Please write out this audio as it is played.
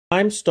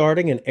I'm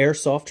starting an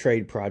airsoft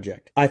trade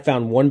project. I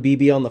found one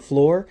BB on the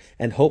floor,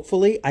 and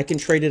hopefully I can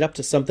trade it up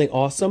to something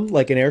awesome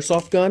like an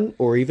airsoft gun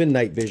or even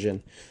night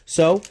vision.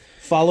 So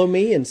follow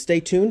me and stay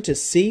tuned to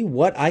see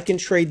what I can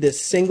trade this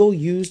single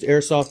used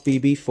airsoft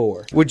BB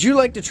for. Would you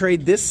like to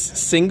trade this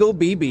single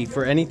BB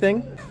for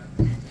anything?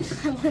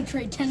 I want to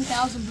trade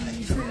 10,000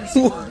 BBs for this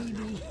single BB.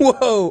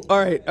 Whoa, all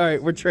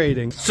right, we're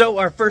trading. So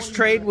our first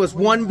trade was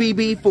one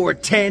BB for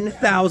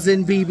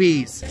 10,000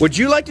 BBs. Would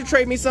you like to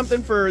trade me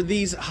something for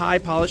these high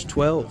polished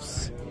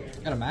 12s?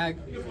 Got a mag.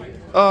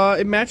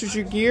 It matches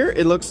your gear,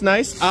 it looks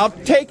nice. I'll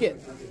take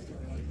it.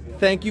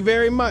 Thank you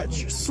very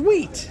much,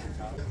 sweet.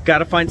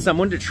 Gotta find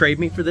someone to trade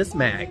me for this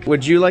mag.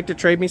 Would you like to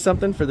trade me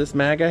something for this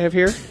mag I have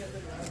here?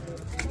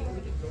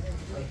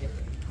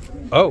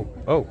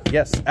 Oh,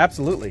 yes,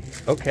 absolutely,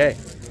 okay.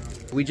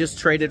 We just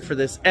traded for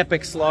this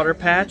epic slaughter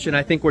patch, and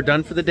I think we're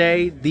done for the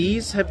day.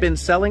 These have been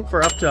selling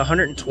for up to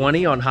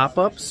 120 on Hop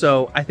Up,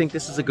 so I think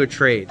this is a good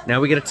trade.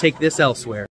 Now we gotta take this elsewhere.